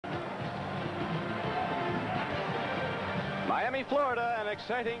Miami, Florida, an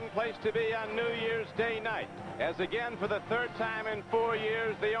exciting place to be on New Year's Day night, as again for the third time in 4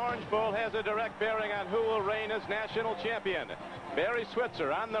 years, the Orange Bowl has a direct bearing on who will reign as national champion. Barry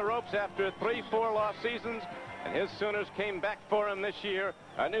Switzer on the ropes after 3 4-loss seasons, and his Sooners came back for him this year,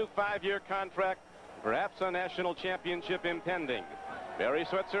 a new 5-year contract, perhaps a national championship impending. Barry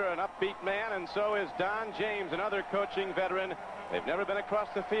Switzer, an upbeat man, and so is Don James, another coaching veteran. They've never been across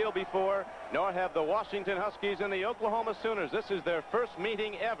the field before, nor have the Washington Huskies and the Oklahoma Sooners. This is their first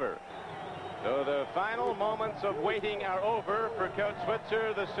meeting ever. So the final moments of waiting are over for Coach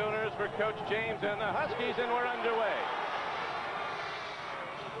Switzer, the Sooners for Coach James, and the Huskies, and we're underway.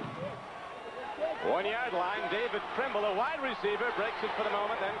 1-yard line, David Trimble, a wide receiver, breaks it for the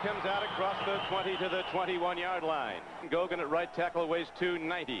moment, then comes out across the 20 to the 21-yard line. Gogan at right tackle weighs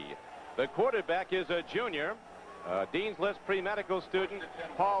 290. The quarterback is a junior. Dean's List pre-medical student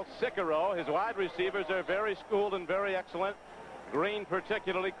Paul Cicero. His wide receivers are very schooled and very excellent. Green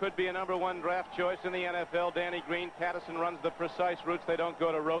particularly could be a #1 draft choice in the NFL. Danny Green. Cattison runs the precise routes. They don't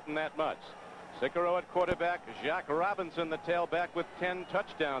go to roten that much. Cicero at quarterback. Jacques Robinson, the tailback, with 10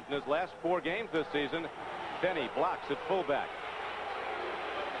 touchdowns in his last 4 games this season. Benny blocks at fullback.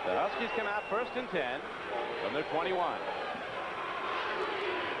 The Huskies come out 1st and 10 from their 21.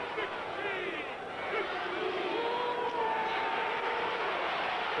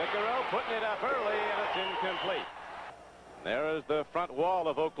 Cicero putting it up early, and it's incomplete. There is the front wall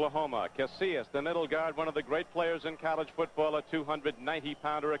of Oklahoma. Casillas, the middle guard, one of the great players in college football, a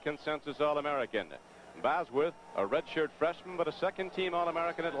 290-pounder, a consensus All-American. Bosworth, a redshirt freshman, but a second-team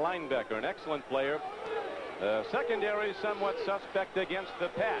All-American at linebacker, an excellent player. The secondary somewhat suspect against the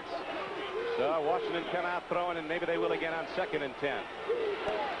pass. So Washington come out throwing, and maybe they will again on 2nd and 10.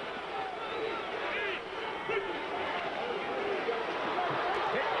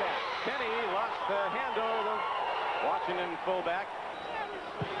 Kenny lost the handle. Washington fullback.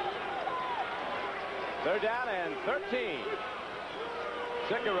 3rd down and 13.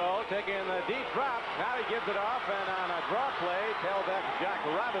 Cicero taking the deep drop. Now he gives it off, and on a draw play, tailback Jack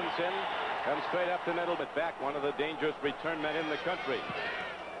Robinson comes straight up the middle, but back, one of the dangerous return men in the country.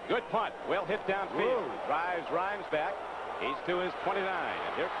 Good punt. Well hit downfield. Drives Rhymes back. He's to his 29,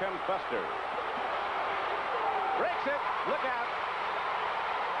 and here comes Buster. Breaks it. Look out.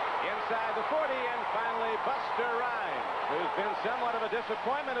 Inside the 40, and finally Buster Rhymes, who's been somewhat of a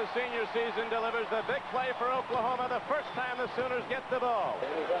disappointment his senior season, delivers the big play for Oklahoma, the first time the Sooners get the ball.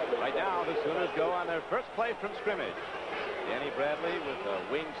 Right now, the Sooners go on their first play from scrimmage. Danny Bradley with a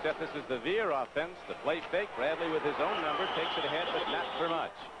wing step. This is the veer offense. The play fake. Bradley with his own number takes it ahead, but not for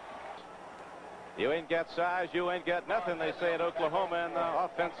much. You ain't got size, you ain't got nothing, they say at Oklahoma, and the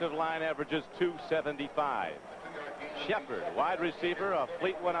offensive line averages 275. Shepard, wide receiver, a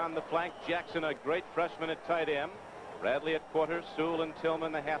fleet one on the flank. Jackson, a great freshman at tight end. Bradley at quarter. Sewell and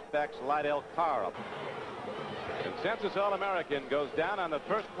Tillman, the halfbacks. Lydell Carr. Consensus All-American goes down on the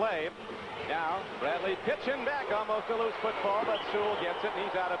first play. Now Bradley pitching back, almost a loose football, but Sewell gets it, and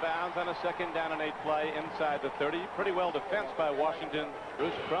he's out of bounds on a 2nd down and 8 play inside the 30. Pretty well defensed by Washington.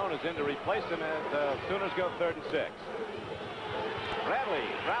 Bruce Crone is in to replace him as the Sooners go 3rd and 6. Bradley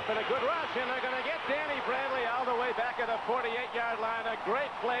dropping a good rush, and they're going to get Danny Bradley all the way back at the 48-yard line. A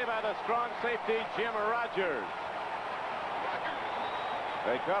great play by the strong safety, Jim Rogers.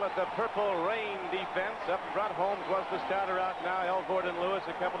 They call it the Purple Rain defense. Up front, Holmes was the starter out now. Elford and Lewis,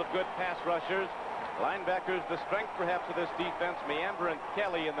 a couple of good pass rushers. Linebackers, the strength perhaps of this defense. Meander and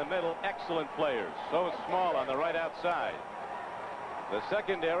Kelly in the middle, excellent players. So small on the right outside. The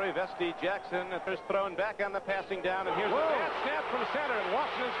secondary, Vesti Jackson, first thrown back on the passing down, and here's a bad snap from center, and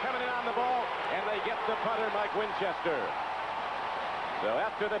Washington's coming in on the ball, and they get the punter, Mike Winchester. So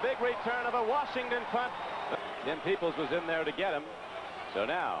after the big return of a Washington punt, Jim Peoples was in there to get him. So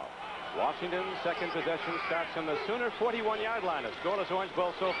now, Washington's second possession starts on the Sooner 41-yard line. A scoreless Orange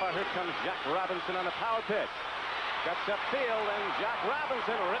Bowl so far. Here comes Jack Robinson on the power pitch. Cuts upfield, and Jack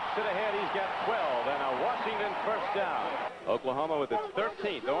Robinson rips it ahead. He's got 12, and a Washington first down. Oklahoma with its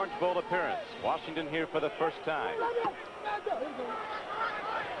 13th Orange Bowl appearance. Washington here for the first time.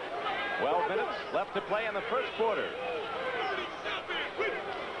 12 minutes left to play in the first quarter.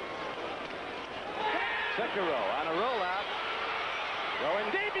 Cicero on a rollout. Going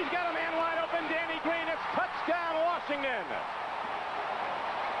deep. He's got a man wide open. Danny Green. It's touchdown, Washington.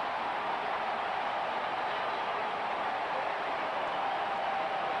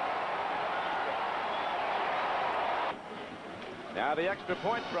 Now the extra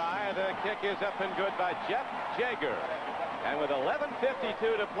point try. The kick is up and good by Jeff Jager. And with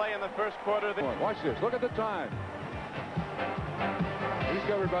 11:52 to play in the first quarter. Watch this. Look at the time. He's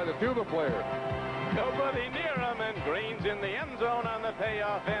covered by the tuba player. Nobody near him, and Green's in the end zone on the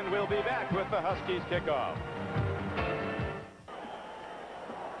payoff, and we'll be back with the Huskies kickoff.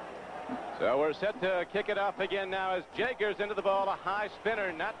 So we're set to kick it off again now as Jagers into the ball, a high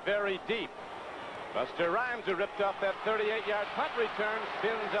spinner, not very deep. Buster Rhymes, who ripped off that 38-yard punt return,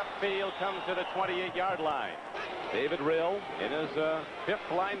 spins upfield, comes to the 28-yard line. David Rill in his fifth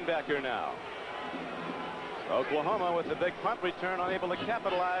linebacker now. Oklahoma with the big punt return, unable to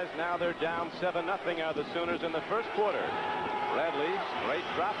capitalize. Now they're down 7-0 are the Sooners in the first quarter. Bradley straight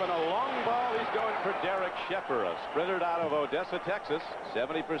dropping a long ball. He's going for Derek Shepard, a sprinter out of Odessa, Texas.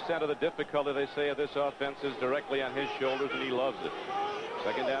 70% of the difficulty, they say, of this offense is directly on his shoulders, and he loves it.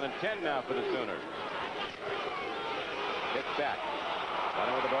 Second down and 10 now for the Sooners. Gets back.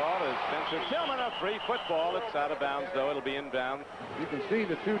 Running with the ball is Spencer Tillman, a free football. It's out of bounds, though. It'll be inbound. You can see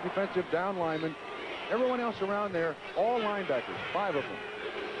the two defensive down linemen. Everyone else around there, all linebackers, 5 of them.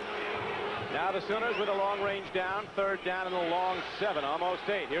 Now the Sooners with a long range down, third down and a long 7, almost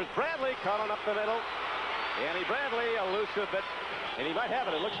 8. Here's Bradley calling up the middle. Danny Bradley, elusive, but and he might have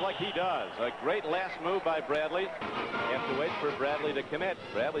it. It looks like he does. A great last move by Bradley. You have to wait for Bradley to commit.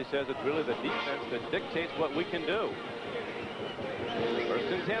 Bradley says it's really the defense that dictates what we can do. First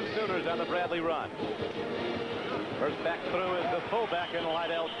and 10 Sooners on the Bradley run. First back through is the fullback, and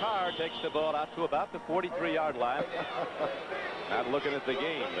Lydell Carr takes the ball out to about the 43-yard line. Not looking at the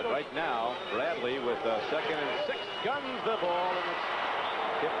game, but right now, Bradley with a second and 6 guns the ball, and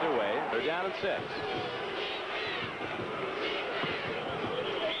it's tipped away. They're down and 6.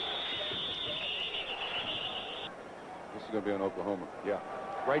 This is going to be on Oklahoma. Yeah.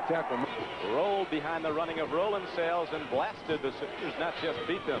 Right tackle. Rolled behind the running of Roland Sales and blasted the Sooners, not just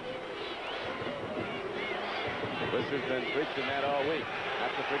beat them. This has been preaching that all week.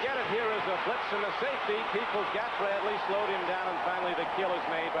 Not to forget it, here is a blitz and a safety. Peoples got Bradley, slowed him down, and finally the kill is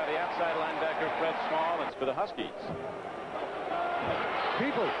made by the outside linebacker, Fred Small. It's for the Huskies.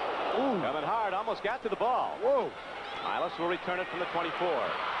 Peoples. Ooh. Coming hard, almost got to the ball. Whoa. Miles will return it from the 24.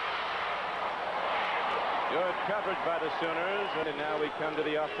 Good coverage by the Sooners, and now we come to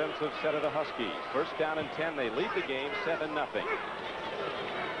the offensive set of the Huskies. First down and 10, they lead the game 7-0.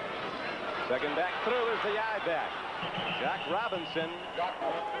 Second back through is the I-back. Jack Robinson.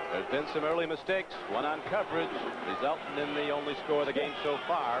 There's been some early mistakes. One on coverage, resulting in the only score of the game so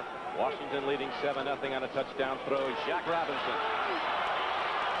far. Washington leading 7-0 on a touchdown throw. Jack Robinson.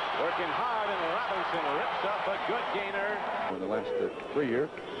 Working hard, and Robinson rips up a good gainer. For the last 3 years.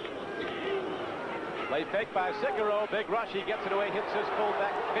 Play fake by Cicero. Big rush. He gets it away. Hits his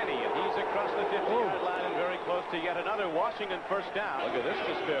fullback, Finney. And he's across the 50-yard line and very close to yet another Washington first down. Look at this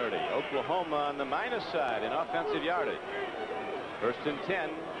disparity. Oklahoma on the minus side in offensive yardage. First and 10.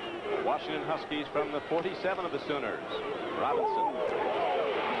 Washington Huskies from the 47 of the Sooners. Robinson.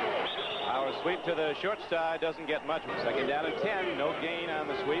 Power sweep to the short side. Doesn't get much. Second down and 10. No gain on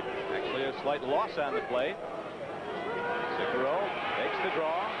the sweep. Actually a slight loss on the play. Cicero takes the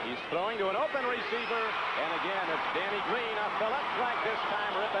draw. He's throwing to an open receiver, and again it's Danny Green off the left flank this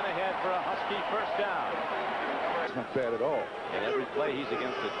time, ripping ahead for a Husky first down. It's not bad at all. And every play he's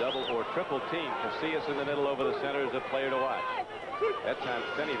against a double or triple team. Casillas in the middle over the center is a player to watch. That time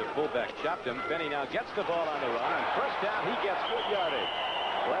Finney, the fullback, chopped him. Finney now gets the ball on the run, and first down he gets good yardage.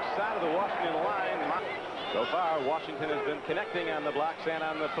 Left side of the Washington line. So far, Washington has been connecting on the blocks and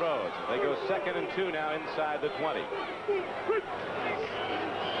on the throws. They go second and 2 now inside the 20.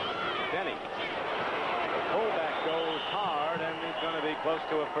 Finney. The fullback goes hard, and he's going to be close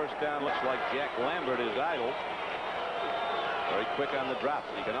to a first down. Looks like Jack Lambert is idle. Very quick on the drop.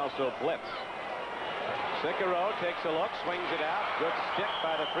 He can also blitz. Cicero takes a look, swings it out. Good stick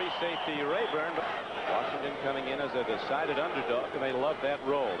by the free safety Rayburn. Washington coming in as a decided underdog, and they love that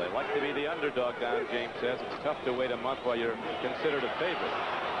role. They like to be the underdog down, James says. It's tough to wait a month while you're considered a favorite.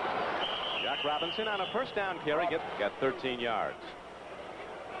 Jack Robinson on a first down carry got 13 yards.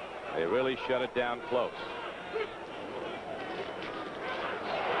 They really shut it down close.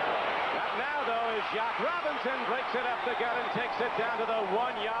 Not now, though, is Jack Robinson. Breaks it up the gut and takes it down to the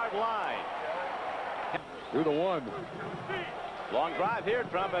 1-yard line. Through the 1. Long drive here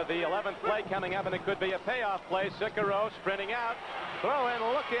from the 11th play coming up, and it could be a payoff play. Cicero sprinting out, throwing,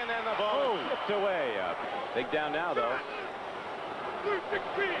 looking, and the ball tipped away. Big down now, though.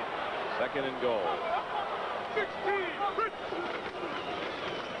 Second and goal.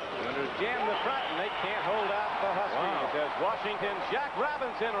 Sooners jam the front, and they can't hold out the Huskies. As Washington, Jack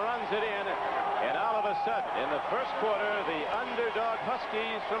Robinson runs it in, and all of a sudden. In the first quarter, the underdog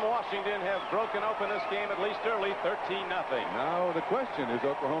Huskies from Washington have broken open this game at least early, 13-0. Now the question is,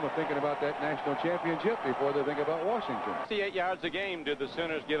 Oklahoma thinking about that national championship before they think about Washington? 68 yards a game did the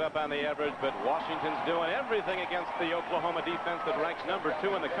Sooners give up on the average, but Washington's doing everything against the Oklahoma defense that ranks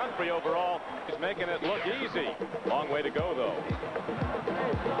 #2 in the country overall. He's making it look easy. Long way to go, though.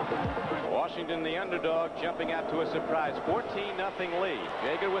 Washington, the underdog, jumping out to a surprise 14-0 lead.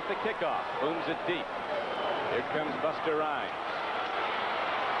 Jaeger with the kickoff, booms it deep. Here comes Buster Rhymes.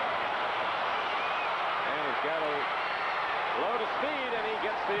 And he's got a load of speed, and he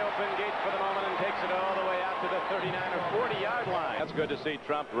gets the open gate for the moment and takes it all the way out to the 39 or 40-yard line. That's good to see,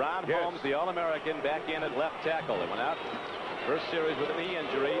 Trump. Ron Holmes, the All-American, back in at left tackle. It went out first series with a knee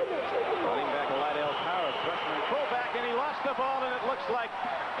injury. Running back Lydell Power, freshman fullback, and he lost the ball, and it looks like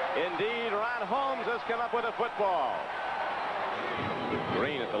indeed Ron Holmes has come up with a football.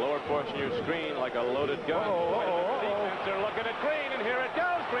 Green at the lower portion of your screen like a loaded gun. Defense are looking at Green, and here it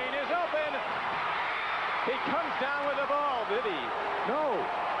goes. Green is open. He comes down with the ball, did he? No.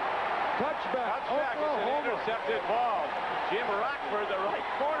 Touchback. Touchback. It's an intercepted ball. Jim Rockford, the right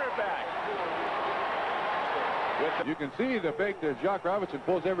cornerback. You can see the fake that Jock Robinson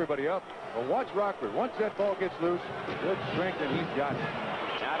pulls everybody up. But watch Rockford. Once that ball gets loose, good strength, and he's got it.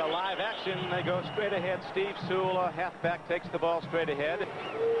 Now to live action. They go straight ahead. Steve Sewell, a halfback, takes the ball straight ahead.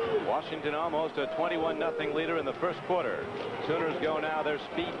 Washington almost a 21-0 leader in the first quarter. Sooners go now their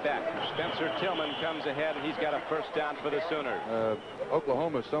speed back. Spencer Tillman comes ahead, and he's got a first down for the Sooners.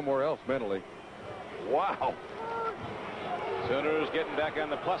 Oklahoma's somewhere else mentally. Wow. Sooners getting back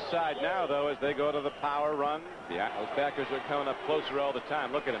on the plus side now, though, as they go to the power run. Those backers are coming up closer all the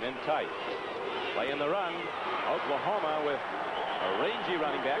time. Look at them in tight. Playing the run. Oklahoma with a rangy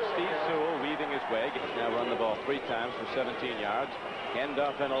running back, Steve Sewell, weaving his way. He's now run the ball 3 times for 17 yards.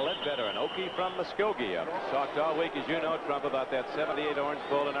 Handoff and a Ledbetter, an Okie from Muskogee. Talked all week, as you know, Trump, about that 78 Orange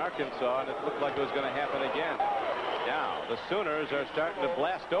Bowl in Arkansas, and it looked like it was going to happen again. Now, the Sooners are starting to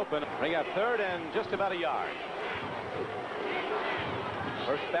blast open. Bring up third and just about a yard.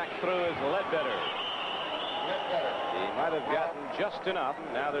 First back through is Ledbetter. He might have gotten just enough.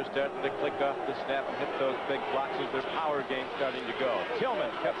 Now they're starting to click off the snap and hit those big blocks as their power game starting to go. Tillman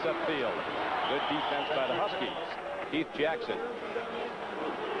cuts up field. Good defense by the Huskies. Keith Jackson.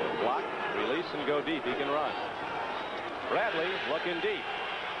 Block, release, and go deep. He can run. Bradley looking deep.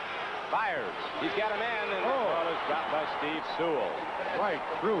 Fires. He's got a man, and the ball is dropped by Steve Sewell. Right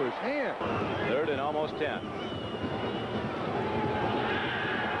through his hand. Third and almost 10.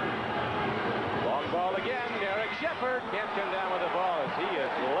 Long ball again. Derek Shepard can't come down with the ball as he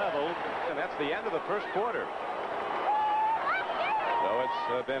is leveled. And that's the end of the first quarter. So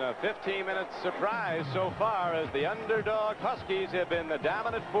it's been a 15-minute surprise so far as the underdog Huskies have been the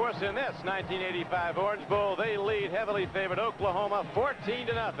dominant force in this 1985 Orange Bowl. They lead heavily favored Oklahoma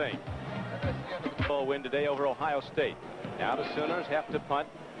 14-0. Win today over Ohio State. Now the Sooners have to punt.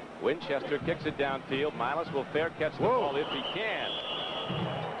 Winchester kicks it downfield. Miles will fair catch the ball if he can.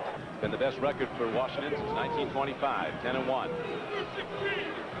 Been the best record for Washington since 1925, 10-1.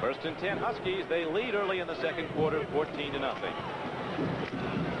 First and 10 Huskies. They lead early in the second quarter, 14-0.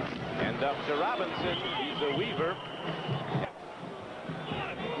 End up to Robinson. He's a weaver.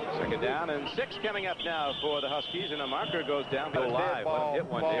 Second down and 6 coming up now for the Huskies, and a marker goes down. Go live. Let him hit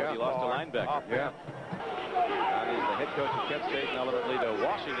one there. He lost a linebacker. Yeah. Now he's the head coach of Kent State and ultimately to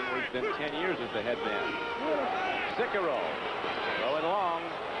Washington, where he's been 10 years as the head man. Cicero throwing long.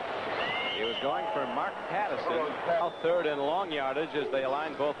 He was going for Mark Pattison. Now third and long yardage as they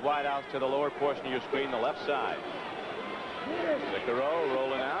align both wideouts to the lower portion of your screen, the left side. Cicero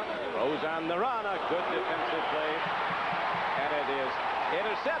rolling out. Rose on the run. A good defensive play. And it is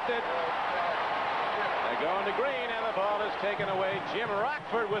intercepted. They're going to Green, and the ball is taken away. Jim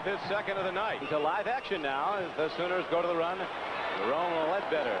Rockford with his second of the night. To live action now as the Sooners go to the run. Jerome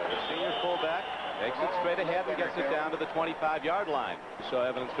Ledbetter, the senior fullback, takes it straight ahead and gets it down to the 25-yard line. We saw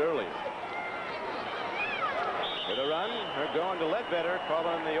evidence earlier. To the run, they're going to Ledbetter,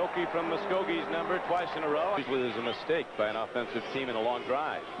 calling the Okie from Muskogee's number twice in a row. Usually there's a mistake by an offensive team in a long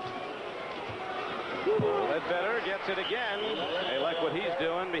drive. Ledbetter gets it again. They like what he's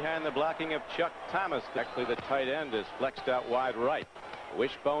doing behind the blocking of Chuck Thomas. Actually, the tight end is flexed out wide right.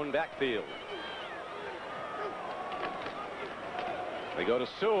 Wishbone backfield. They go to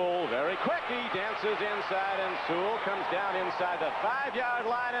Sewell very quick. He dances inside, and Sewell comes down inside the 5-yard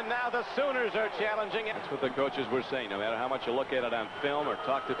line, and now the Sooners are challenging it. That's what the coaches were saying. No matter how much you look at it on film or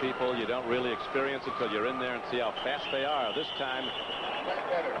talk to people, you don't really experience it until you're in there and see how fast they are. This time,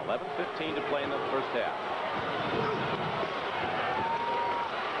 11:15 to play in the first half.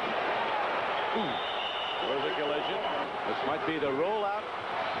 There's a collision. This might be the rollout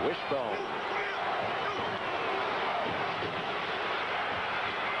wishbone.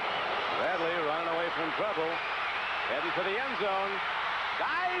 Bradley running away from trouble. Heading for the end zone.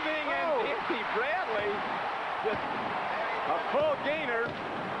 Diving and Danny Bradley. Just a full gainer.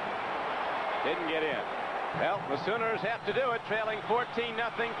 Didn't get in. Well, the Sooners have to do it, trailing 14-0.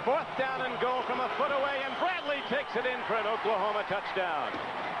 4th down and goal from a foot away, and Bradley takes it in for an Oklahoma touchdown.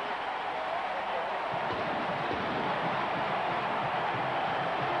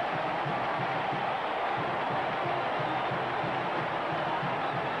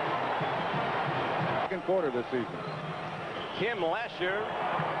 Second quarter this season. Kim Lasher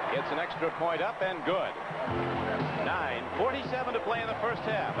gets an extra point up and good. 9:47 to play in the first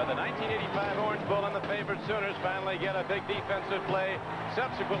half. At the 1985 Orange Bowl, and the favored Sooners finally get a big defensive play,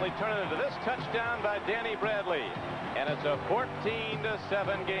 subsequently turn it into this touchdown by Danny Bradley. And it's a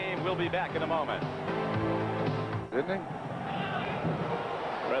 14-7 game. We'll be back in a moment. Didn't he?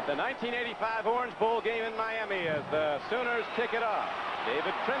 We're at the 1985 Orange Bowl game in Miami as the Sooners kick it off.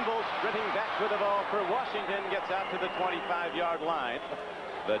 David Trimble sprinting back with the ball for Washington, gets out to the 25-yard line.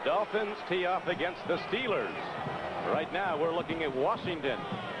 The Dolphins tee off against the Steelers. Right now we're looking at Washington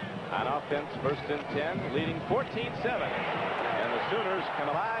on offense, 1st and 10, leading 14-7. And the Sooners come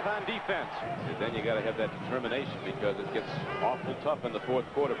alive on defense. And then you got to have that determination, because it gets awful tough in the 4th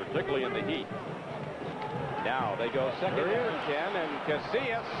quarter, particularly in the heat. Now they go 2nd and 10, and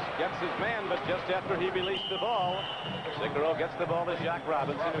Casillas gets his man, but just after he released the ball, Cicero gets the ball to Jacques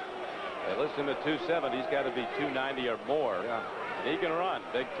Robinson. They list him at 270. He's got to be 290 or more. Yeah. He can run.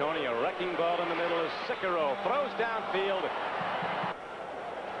 Big Tony, a wrecking ball in the middle as Cicero throws downfield.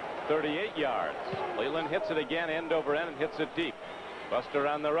 38 yards. Leland hits it again, end over end, and hits it deep. Buster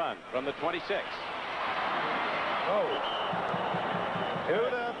on the run from the 26. To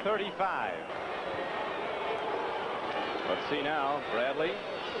the 35. Let's see now. Bradley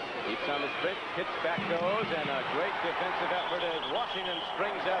keeps on the straight. Pitch back goes, and a great defensive effort as Washington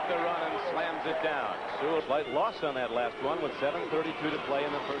strings out the run and slams it down. Sewell, slight loss on that last one with 7:32 to play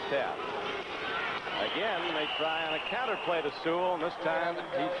in the first half. Again, they try on a counter play to Sewell, and this time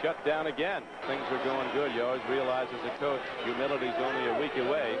he's shut down again. Things are going good. You always realize as a coach, humility's only a week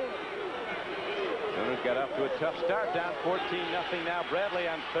away. Sooners got off to a tough start, down 14-0 now. Bradley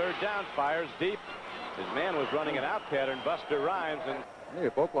on 3rd down fires deep. His man was running an out pattern, Buster Rhymes, and hey,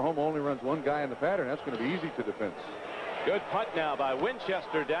 if Oklahoma only runs one guy in the pattern, that's going to be easy to defend. good punt now by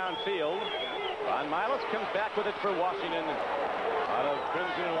Winchester downfield. Ron Miles comes back with it for Washington. Out of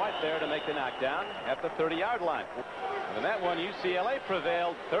crimson and white there to make the knockdown at the 30-yard line. And in that one, UCLA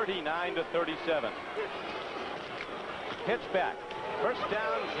prevailed 39-37. Pitch back. First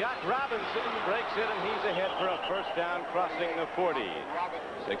down, Jacques Robinson breaks it, and he's ahead for a first down crossing the 40.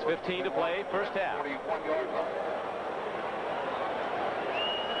 6:15 to play, first half.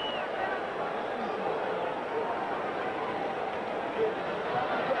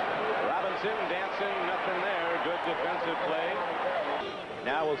 Robinson dancing, nothing there. Good defensive play.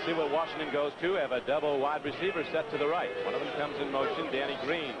 Now we'll see what Washington goes to. Have a double wide receiver set to the right. One of them comes in motion, Danny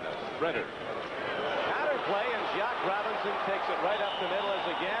Green, a sprinter. Play, and Jacques Robinson takes it right up the middle as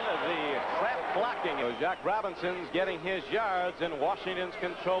again of the trap blocking. So Jacques Robinson's getting his yards, and Washington's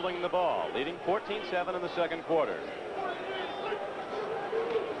controlling the ball, leading 14-7 in the second quarter.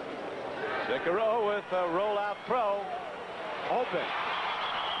 Cicero with a rollout throw. Open.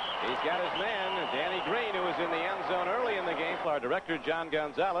 He's got his man, Danny Green, who was in the end zone early in the game. Our director, John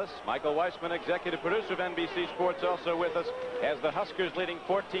Gonzalez. Michael Weissman, executive producer of NBC Sports, also with us as the Huskers leading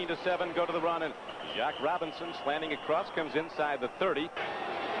 14-7 go to the run. And Jacques Robinson slanting across, comes inside the 30.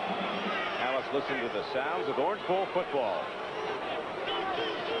 Now let's listen to the sounds of Orange Bowl football.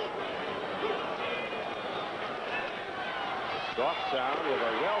 Soft sound with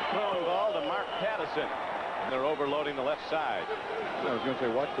a well-thrown ball to Mark Pattison. And they're overloading the left side. I was going to say,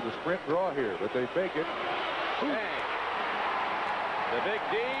 watch for the sprint draw here, but they fake it. Bang. The big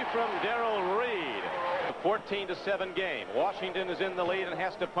D from Darrell Reed. A 14-7 game. Washington is in the lead and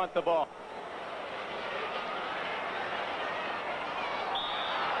has to punt the ball.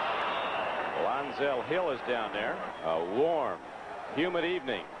 Lonzel Hill is down there. A warm, humid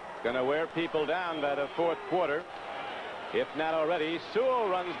evening. Going to wear people down by the fourth quarter. If not already, Sewell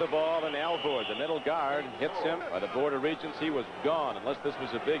runs the ball, and Alvord, the middle guard, hits him. By the Board of Regents, he was gone unless this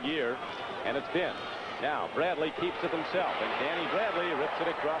was a big year, and it's been. Now Bradley keeps it himself, and Danny Bradley rips it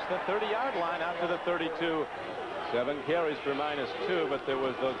across the 30-yard line out to the 32. 7 carries for -2, but there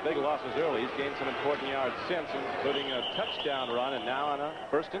was those big losses early. He's gained some important yards since, including a touchdown run, and now on a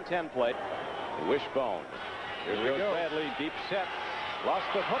 1st and 10 play. Wishbone. Here goes Bradley, deep set. Lost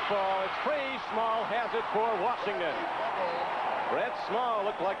the football. It's free. Small has it for Washington. Brett Small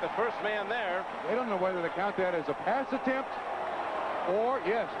looked like the first man there. They don't know whether to count that as a pass attempt or,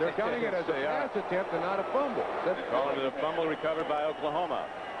 yes, they're counting it as a pass attempt and not a fumble. Calling it a fumble recovered by Oklahoma.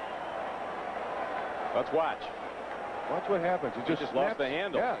 Let's watch. Watch what happens. He just lost the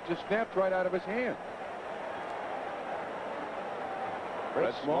handle. Yeah, it just snapped right out of his hand.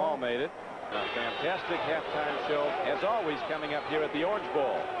 Brett Small made it. A fantastic halftime show, as always, coming up here at the Orange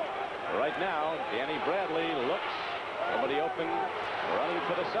Bowl. Right now, Danny Bradley looks. Nobody open. Running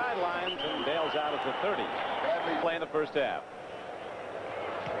to the sidelines and bails out at the 30. Play in the first half.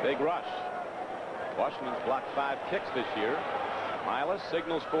 Big rush. Washington's blocked 5 kicks this year. Milas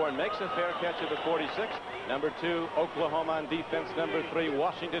signals for and makes a fair catch at the 46. Number 2, Oklahoma on defense. Number 3,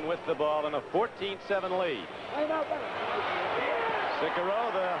 Washington with the ball in a 14-7 lead.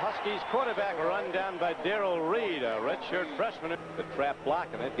 Cicero, the Huskies quarterback, run down by Darrell Reed, a redshirt freshman. The trap block,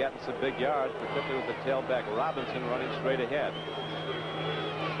 and they've gotten some big yards, particularly with the tailback Robinson running straight ahead.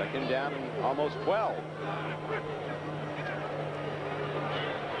 Second down and almost 12.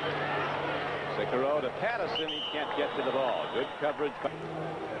 Cicero to Patterson. He can't get to the ball. Good coverage.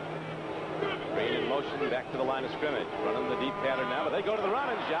 Green in motion back to the line of scrimmage. Running the deep pattern now, but they go to the run,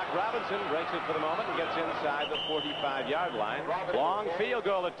 and Jock Robinson breaks it for the moment and gets inside the 45-yard line. Long field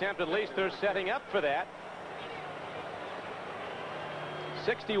goal attempt. At least they're setting up for that.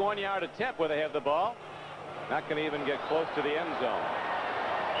 61-yard attempt where they have the ball. Not going to even get close to the end zone.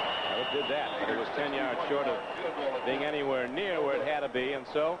 Well, it did that, but it was 10 yards short of being anywhere near where it had to be, and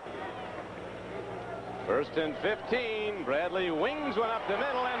so first and 15. Bradley wings one up the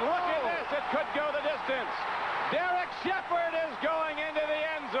middle, and look at this. It could go the distance. Derek Shepard is going into the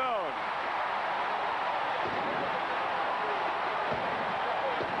end zone.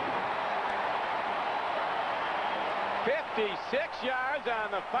 "56 yards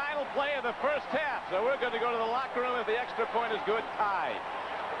on the final play of the first half. So we're going to go to the locker room if the extra point is good. Tied.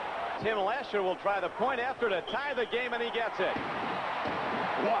 Tim Lasher will try the point after to tie the game, and he gets it.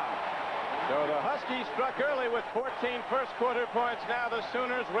 Wow. So the Huskies struck early with 14 first-quarter points. Now the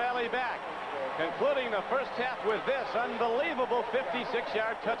Sooners rally back, concluding the first half with this unbelievable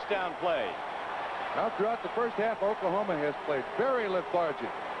 56-yard touchdown play. Now, throughout the first half, Oklahoma has played very lethargic.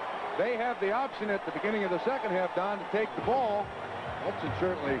 They have the option at the beginning of the second half, Don, to take the ball. That should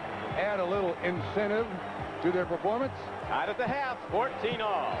certainly add a little incentive to their performance. Tied at the half,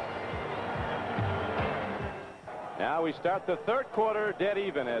 14-all. Now we start the third quarter dead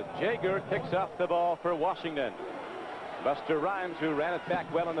even as Jaeger kicks off the ball for Washington. Buster Rhymes, who ran it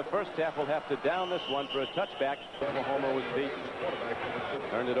back well in the first half, will have to down this one for a touchback. Oklahoma was beaten.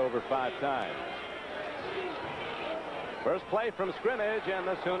 Turned it over 5 times. First play from scrimmage, and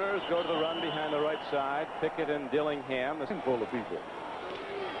the Sooners go to the run behind the right side. Pickett and Dillingham. The full of people.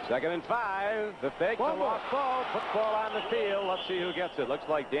 Second and 5. The fake, the lost ball. Football on the field. Let's see who gets it. Looks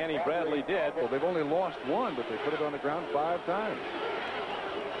like Danny Bradley did. Well, they've only lost 1, but they put it on the ground 5 times.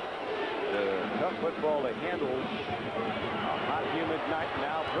 Tough football to handle. A hot, humid night.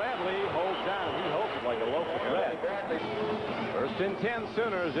 Now Bradley holds down. He holds it like a loaf of bread. First and 10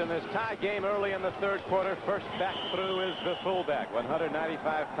 Sooners in this tie game early in the third quarter. First back through is the fullback,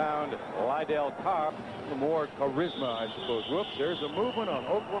 195-pound Lydell Carp. More charisma, I suppose. Whoops, there's a movement on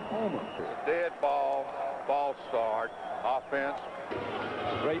Oklahoma. Dead ball, false start, offense.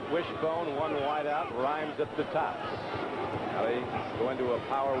 Straight wishbone, one wide out, Rhymes at the top. Now they go into a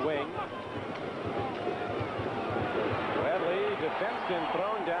power wing. Bradley defensed and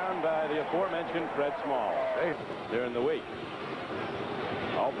thrown down by the aforementioned Fred Small during the week.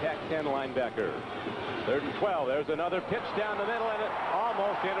 All Pac-10 linebacker. Third and 12. There's another pitch down the middle, and it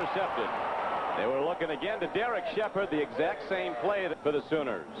almost intercepted. They were looking again to Derek Shepard, the exact same play for the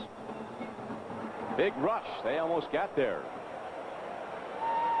Sooners. Big rush. They almost got there.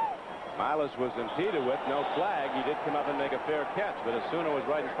 Milas was impeded with, no flag. He did come up and make a fair catch, but as Sooner was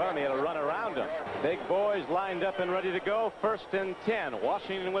right in front of him, he had to run around him. Big boys lined up and ready to go. First and 10.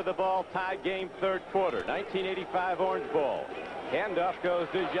 Washington with the ball. Tied game third quarter. 1985 Orange Bowl. Handoff goes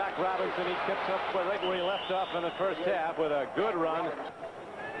to Jock Robinson. He tips up right where he left off in the first half with a good run.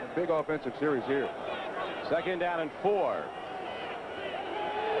 Big offensive series here. Second down and 4.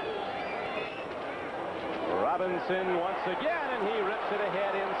 Robinson once again, and he rips it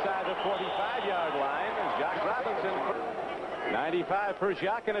ahead inside the 45-yard line. And Jock Robinson, 95 for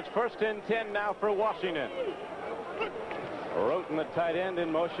Jock, and it's first and 10 now for Washington. Roten, the tight end,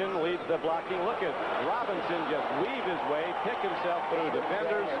 in motion, leads the blocking. Look at Robinson just weave his way, pick himself through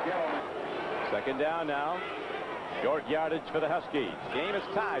defenders. Second down now. Short yardage for the Huskies. Game is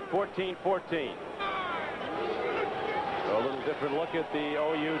tied 14-14. A little different look at the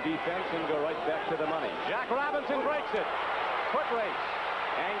OU defense and go right back to the money. Jack Robinson breaks it. Foot race.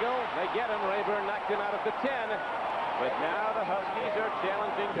 Angle. They get him. Rayburn knocked him out at the 10. But now the Huskies are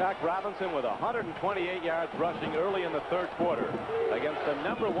challenging Jack Robinson with 128 yards rushing early in the third quarter against the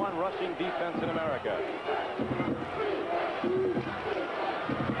 #1 rushing defense in America.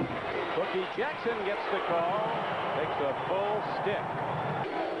 Cookie Jackson gets the call. Takes a full stick.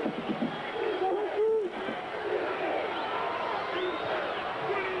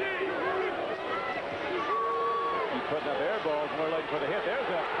 Putting up air balls, more looking for the hit. There's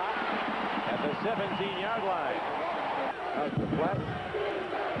a pop at the 17-yard line. That's the flat.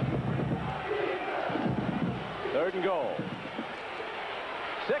 3rd and goal.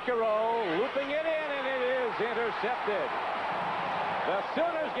 Cicero looping it in, and it is intercepted. The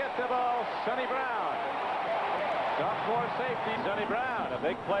Sooners get the ball. Sonny Brown. Sophomore safety, Sonny Brown. A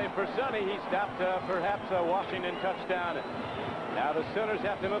big play for Sonny. He stopped perhaps a Washington touchdown. Now the Sooners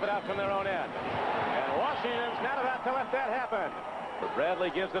have to move it out from their own end. Washington's not about to let that happen. But Bradley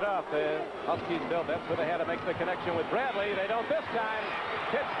gives it up. The Huskies built. That's where they had to make the connection with Bradley. They don't this time.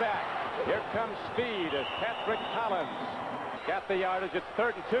 Pitch back. Here comes speed as Patrick Collins got the yardage. It's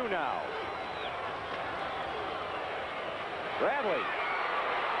 3rd and 2 now. Bradley.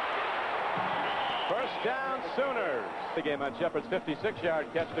 First down, Sooners. The game on Shepard's 56-yard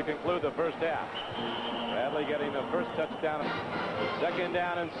catch to conclude the first half. Bradley getting the first touchdown. 2nd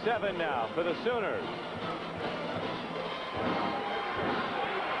down and 7 now for the Sooners.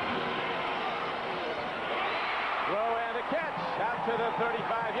 Throw and a catch out to the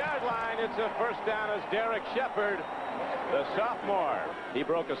 35-yard line. It's a first down as Derek Shepard, the sophomore. He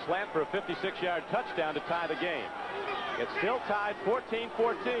broke a slant for a 56-yard touchdown to tie the game. It's still tied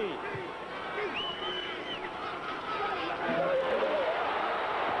 14-14.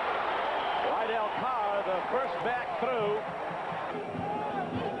 Wydell Carr, the first back through.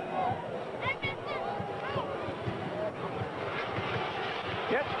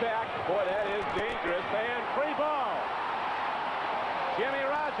 Gets back. Boy, that is dangerous. And free ball. Jimmy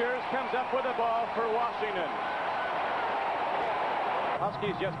Rogers comes up with the ball for Washington.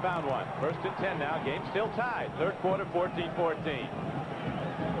 Huskies just found one. 1st and 10 now. Game still tied. 3rd quarter, 14-14.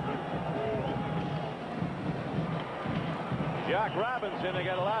 Jack Robinson, they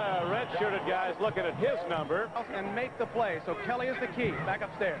got a lot of red-shirted guys looking at his number. And make the play. So Kelly is the key. Back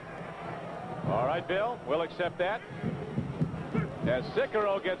upstairs. All right, Bill. We'll accept that. As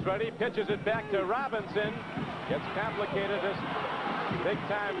Cicero gets ready, pitches it back to Robinson. Gets complicated, this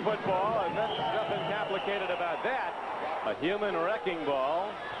big-time football, and there's nothing complicated about that. A human wrecking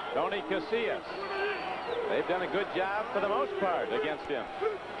ball. Tony Casillas. They've done a good job for the most part against him.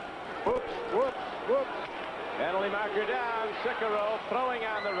 Whoops, whoops, whoops. Penalty marker down. Cicero throwing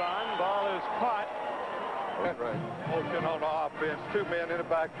on the run. Ball is caught. That's right. Motion on the offense. 2 men in the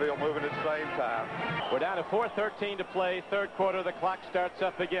backfield moving at the same time. We're down to 4:13 to play. 3rd quarter. The clock starts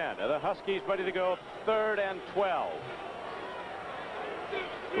up again. The Huskies ready to go. 3rd and 12.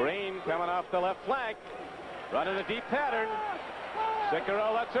 Green coming off the left flank. Running a deep pattern.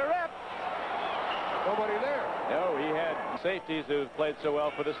 Cicero lets her rip. Nobody there. No, he had safeties who've played so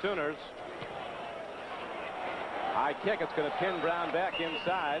well for the Sooners. High kick. It's going to pin Brown back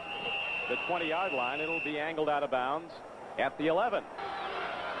inside the 20-yard line. It'll be angled out of bounds at the 11.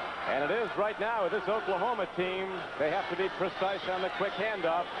 And it is right now with this Oklahoma team. They have to be precise on the quick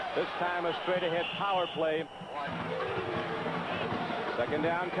handoff. This time a straight-ahead power play. 2nd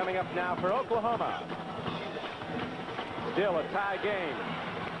down coming up now for Oklahoma. Still a tie game.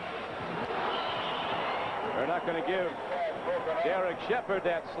 They're not going to give Derek Shepard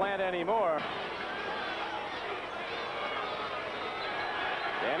that slant anymore.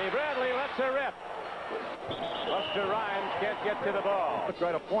 Danny Bradley lets her rip. Buster Rhymes can't get to the ball.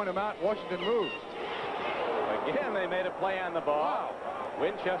 Try to point him out. Washington moves. Again, they made a play on the ball. Wow.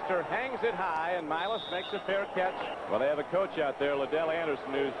 Winchester hangs it high, and Milas makes a fair catch. Well, they have a coach out there, Liddell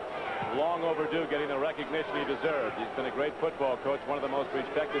Anderson, who's long overdue getting the recognition he deserves. He's been a great football coach, one of the most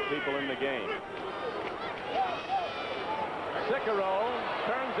respected people in the game. Cicero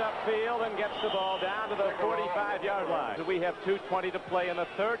turns upfield and gets the ball down to the 45-yard line. So we have 2:20 to play in the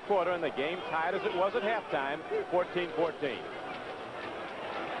 3rd quarter, and the game tied as it was at halftime, 14-14.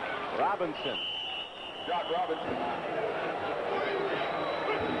 Robinson. Jack Robinson.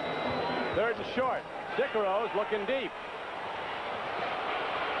 3rd and short. Cicero's looking deep.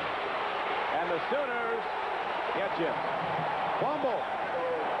 And the Sooners get you. Fumble.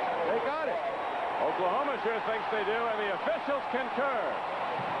 They got it. Oklahoma sure thinks they do, and the officials concur.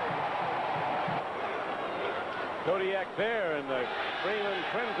 Kodiak there in the Freeman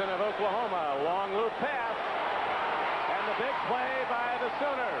Crimson of Oklahoma. Long loop pass. And the big play by the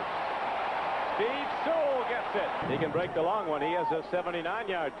Sooners. Steve Sewell gets it. He can break the long one. He has a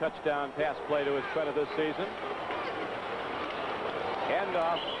 79-yard touchdown pass play to his credit this season.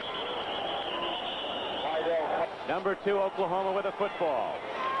 Handoff. Number 2, Oklahoma with a football.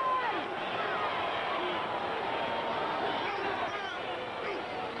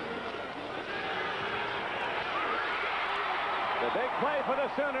 The big play for the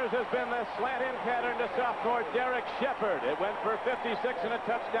Sooners has been the slant-in pattern to sophomore Derek Shepard. It went for 56 and a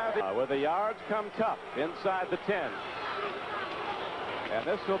touchdown. Where the yards come tough inside the 10. And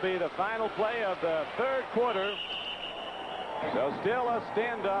this will be the final play of the third quarter. So still a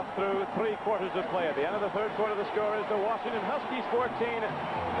standoff through 3 quarters of play. At the end of the third quarter, the score is the Washington Huskies 14,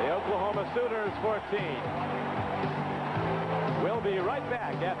 the Oklahoma Sooners 14. We'll be right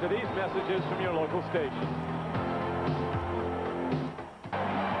back after these messages from your local station.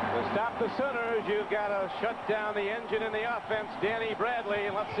 To stop the Sooners, you've got to shut down the engine in the offense, Danny Bradley,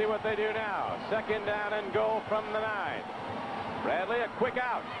 and let's see what they do now. Second down and goal from the 9. Bradley, a quick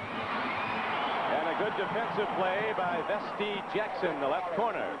out. And a good defensive play by Vesti Jackson, the left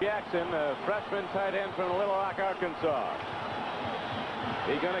corner. Jackson, a freshman tight end from Little Rock, Arkansas.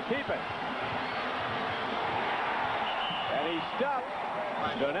 He's going to keep it. And he's stopped.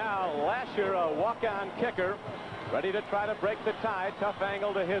 So now Lasher, a walk-on kicker, ready to try to break the tie. Tough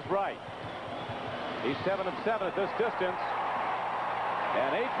angle to his right. He's 7 of 7 at this distance.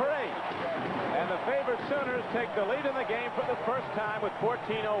 And 8 for 8. And the favored Sooners take the lead in the game for the first time with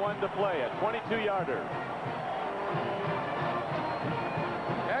 14:01 to play. A 22-yarder.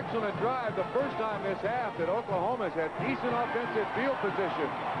 Excellent drive the first time this half that Oklahoma's had decent offensive field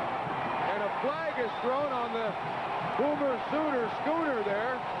position. And a flag is thrown on the Boomer Sooner schooner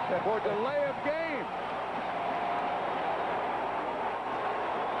there for delay of game.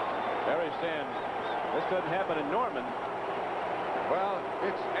 Barry Sand, this doesn't happen in Norman. Well,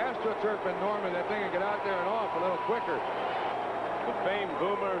 it's AstroTurf in Norman. That thing can get out there and off a little quicker. The famed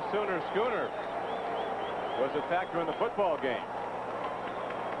Boomer Sooner schooner was a factor in the football game.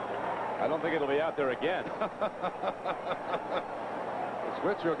 I don't think it'll be out there again. The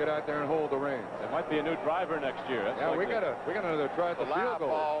switcher will get out there and hold the reins. There might be a new driver next year. That's yeah, we got another try at the field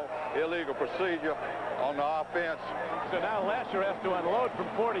goal. Ball, illegal procedure on the offense. So now Lasher has to unload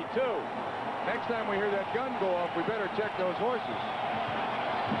from 42. Next time we hear that gun go off, we better check those horses.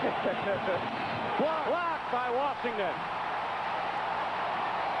 Blocked by Washington.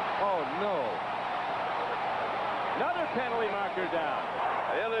 Oh, no. Another penalty marker down.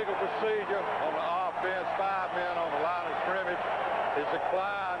 Illegal procedure on the offense. 5 men on the line of scrimmage. Is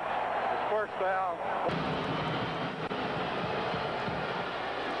declined. It's first down.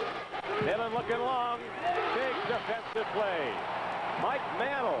 Dillon looking long. Big defensive play. Mike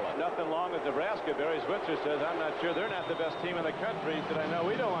Mantle, nothing long with Nebraska. Barry Switzer says, I'm not sure they're not the best team in the country. He said, I know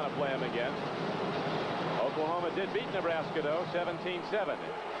we don't want to play them again. Oklahoma did beat Nebraska, though, 17-7.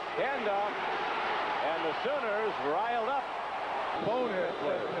 Handoff, and the Sooners riled up. Bonehead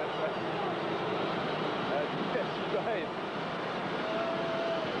play. That's right.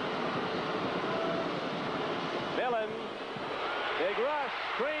 Dillon, big rush,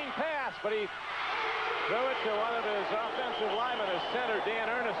 screen pass, but he threw it to one of his offensive linemen, his center, Dan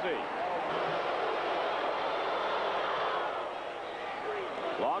Ernestine.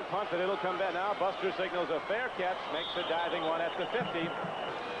 Long punt, but it'll come back now. Buster signals a fair catch, makes a diving one at the 50.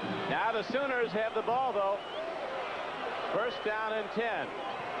 Now the Sooners have the ball, though. First down and 10.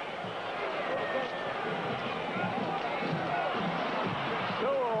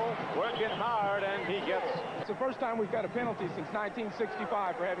 Sewell working hard, and he gets... It's the first time we've got a penalty since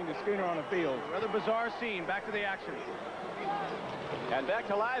 1965 for having the schooner on the field. Rather bizarre scene. Back to the action. And back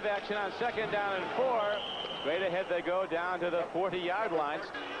to live action on second down and 4. Straight ahead they go down to the 40-yard line.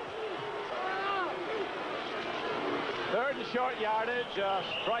 Third and short yardage.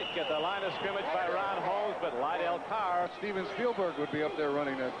 Strike at the line of scrimmage by Ron Holmes, but Lydell Carr. Steven Spielberg would be up there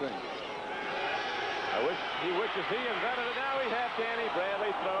running that thing. He wishes he invented it. Now we have Danny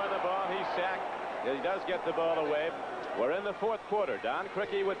Bradley throwing the ball. He's sacked. He does get the ball away. We're in the fourth quarter. Don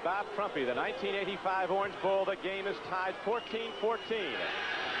Criqui with Bob Trumpy. The 1985 Orange Bowl. The game is tied 14-14.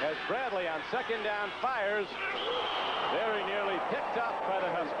 As Bradley on second down fires, very nearly picked up by the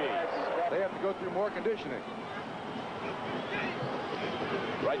Huskies. They have to go through more conditioning.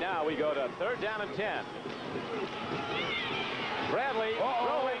 Right now we go to third down and 10. Bradley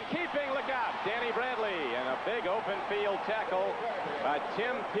rolling, keeping, look out. Danny Bradley, and a big open field tackle by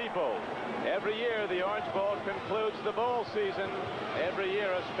Tim People. Every year the Orange Bowl concludes the bowl season. Every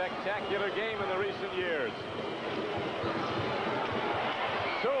year a spectacular game in the recent years.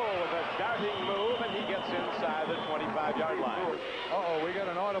 Sewell with a darting move, and he gets inside the 25-yard 2-yard line. Uh-oh, we got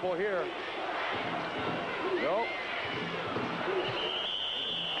an audible here. Nope.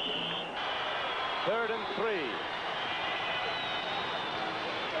 3rd and 3.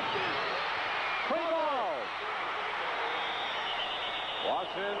 Free ball.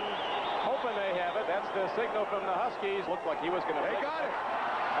 Washington hoping they have it. That's the signal from the Huskies. Looked like he was going to. They got it.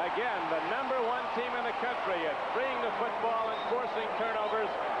 Again, the #1 team in the country at freeing the football and forcing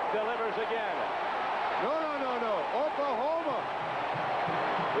turnovers, delivers again. No. Oklahoma.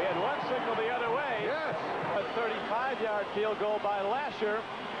 We had one signal the other way. Yes. A 35-yard field goal by Lasher.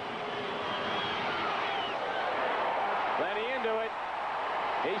 Plenty into it.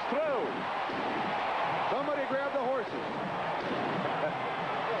 He's through. Somebody grab the horses.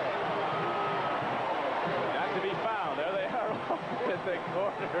 Not to be found. There they are at the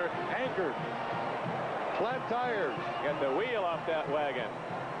corner. Anchored. Flat tires. Get the wheel off that wagon.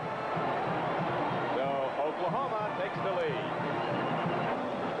 So Oklahoma takes the lead.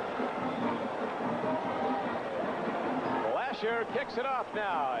 Lasher kicks it off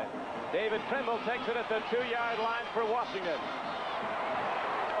now. David Trimble takes it at the 2-yard line for Washington.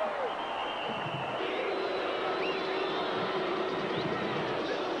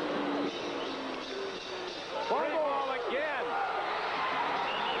 Play ball again.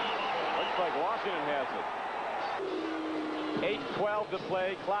 Looks like Washington has it. 8:12 to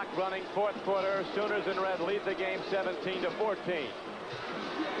play. Clock running. 4th quarter. Sooners in red lead the game 17-14.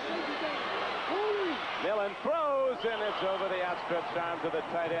 Millen throws, and it's over the outstretched arms of the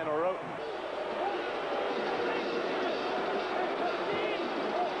tight end, Roten.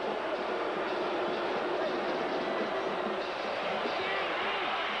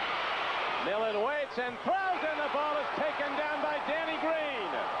 Millen waits and throws, and the ball is taken down by Danny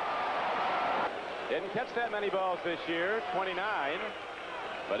Green. Didn't catch that many balls this year, 29.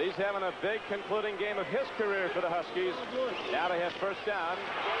 But he's having a big concluding game of his career for the Huskies. Now they have first down.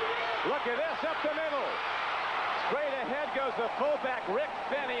 Look at this, up the middle. Straight ahead goes the fullback, Rick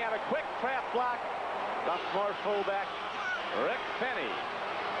Fenny, on a quick trap block. Sophomore fullback, Rick Fenny.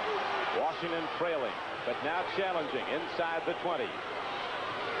 Washington trailing, but now challenging inside the 20.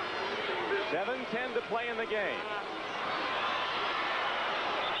 7:10 to play in the game.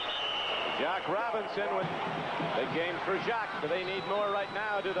 Jock Robinson with the game for Jock, but they need more right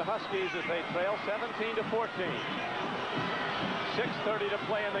now, do the Huskies, as they trail 17-14. 6:30 to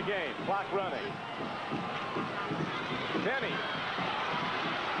play in the game. Clock running. Fenny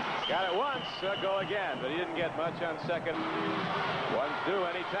got it once. Go again, but he didn't get much on second. One's due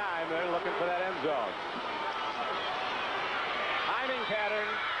any time. They're looking for that end zone. Timing pattern.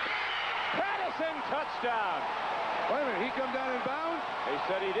 Patterson, touchdown. Wait a minute, he come down in bounds? They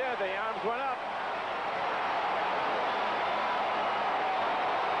said he did. The arms went up.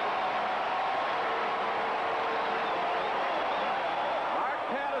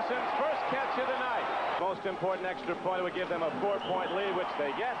 Patterson's first catch of the night. Most important extra point would give them a 4-point lead, which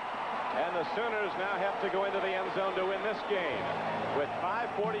they get. And the Sooners now have to go into the end zone to win this game with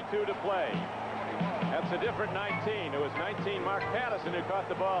 5:42 to play. That's a different 19. It was 19 Mark Patterson who caught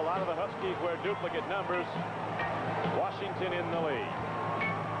the ball. A lot of the Huskies wear duplicate numbers. Washington in the lead.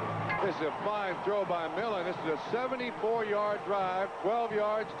 This is a fine throw by Millen. This is a 74-yard drive, 12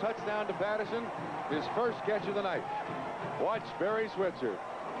 yards, touchdown to Patterson. His first catch of the night. Watch Barry Switzer.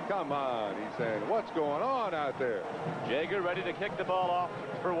 Come on, he's saying, what's going on out there? Jaeger ready to kick the ball off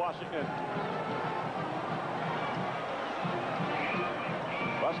for Washington.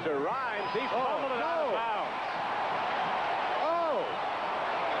 Buster Rhymes, he fumbled it out of bounds. Oh!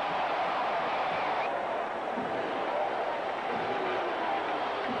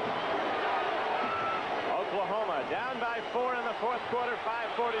 Oklahoma down by 4 in the 4th quarter,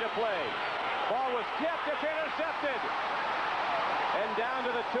 5:40 to play. Ball was tipped, it's intercepted. And down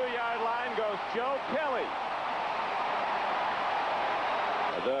to the 2-yard line goes Joe Kelly.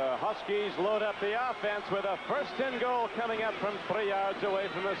 The Huskies load up the offense with a 1st and goal coming up from 3 yards away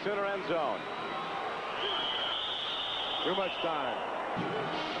from the Sooner end zone. Too much time.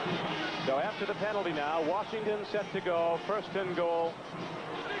 So after the penalty now, Washington set to go, 1st and goal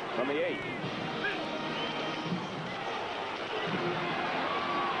from the 8.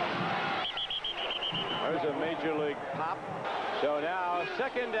 There's a major league pop. So now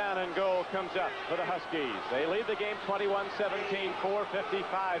 2nd down and goal comes up for the Huskies. They lead the game 21-17,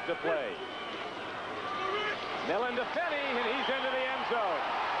 4:55 to play. Millen to Fenny, and he's into the end zone.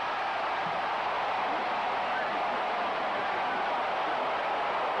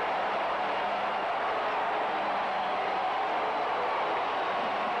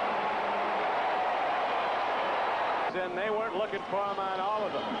 And they weren't looking for him on all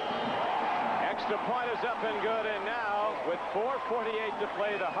of them. Extra point is up and good, and now with 4:48 to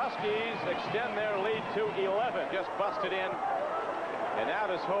play, the Huskies extend their lead to 11. Just busted in. And now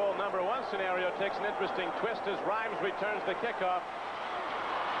this whole number one scenario takes an interesting twist as Rhymes returns the kickoff.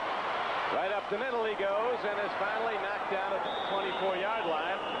 Right up the middle he goes and is finally knocked down at the 24-yard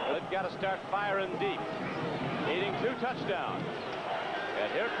line. They've got to start firing deep. Needing 2 touchdowns.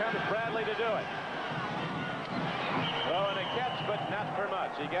 And here comes Bradley to do it. Throwing a catch, but not for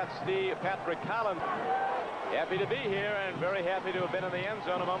much. He got Steve Patrick Collins. Happy to be here and very happy to have been in the end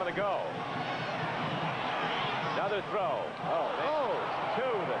zone a moment ago. Another throw.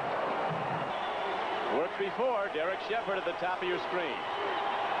 Two that worked before. Derek Shepard at the top of your screen.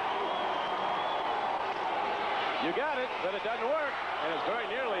 You got it, but it doesn't work, and it's very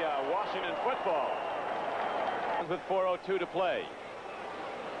nearly a Washington football. With 4:02 to play.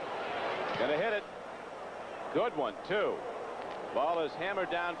 Gonna hit it. Good one, too. Ball is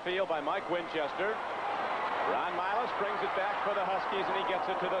hammered downfield by Mike Winchester. Ron Miles brings it back for the Huskies, and he gets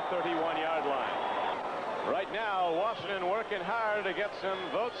it to the 31-yard line. Right now, Washington working hard to get some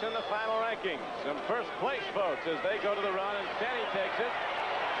votes in the final rankings. Some first-place votes as they go to the run, and Penny takes it.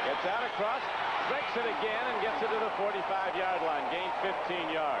 Gets out across, breaks it again, and gets it to the 45-yard line. Gains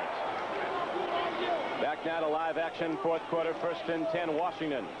 15 yards. Back now to live action, fourth quarter, 1st and 10,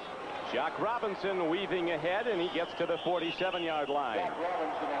 Washington. Jock Robinson weaving ahead, and he gets to the 47-yard line.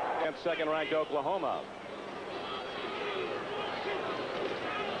 And second-ranked Oklahoma.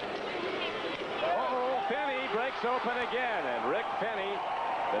 Penny breaks open again, and Rick Penny,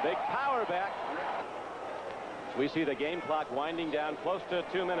 the big power back. We see the game clock winding down close to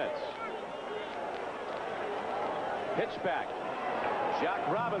 2 minutes. Pitch back. Jock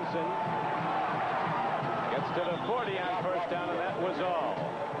Robinson gets to the 40 on first down, and that was all.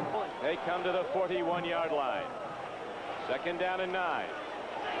 They come to the 41-yard line. 2nd down and 9.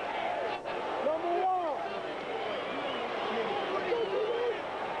 Number 1.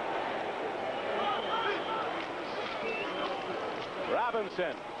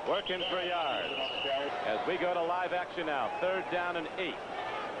 Robinson working for yards. As we go to live action now, 3rd down and 8.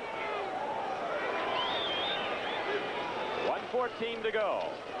 1:14 to go.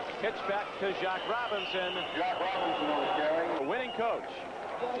 Pitch back to Jock Robinson. The winning coach.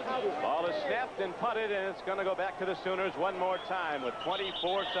 Ball is snapped and punted, and it's going to go back to the Sooners one more time with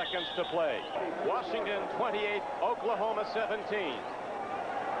 24 seconds to play. Washington 28, Oklahoma 17.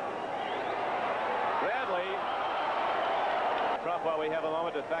 Bradley. While we have a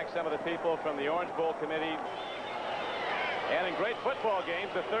moment to thank some of the people from the Orange Bowl committee. And in great football games,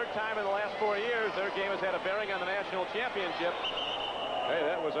 the 3rd time in the last 4 years, their game has had a bearing on the national championship. Hey,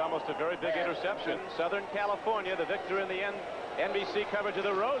 that was almost a very big interception. Southern California, the victor in the NBC coverage of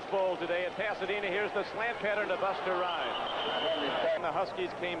the Rose Bowl today at Pasadena. Here's the slant pattern to Buster Rhymes. And the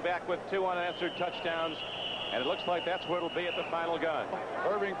Huskies came back with 2 unanswered touchdowns. And it looks like that's where it'll be at the final gun.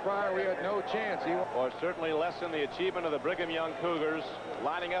 Irving Pryor, we had no chance. Or certainly lessen the achievement of the Brigham Young Cougars,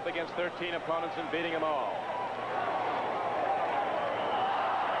 lining up against 13 opponents and beating them all.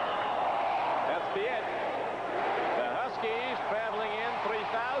 That's the it. The Huskies, traveling in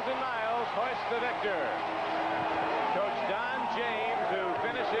 3,000 miles, hoist the victor. Coach Don James, who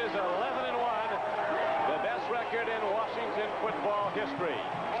finishes 11-1, the best record in Washington football history.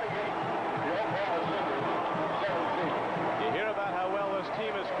 You hear about how well this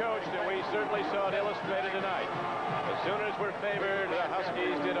team is coached, and we certainly saw it illustrated tonight. The Sooners were favored. The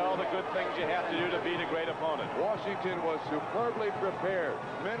Huskies did all the good things you have to do to beat a great opponent. Washington was superbly prepared.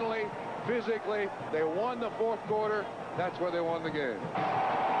 Mentally, physically, they won the 4th quarter. That's where they won the game.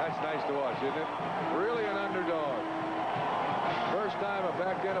 That's nice to watch, isn't it? Really an underdog. First time a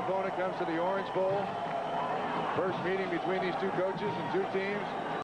back-end opponent comes to the Orange Bowl. First meeting between these 2 coaches and 2 teams.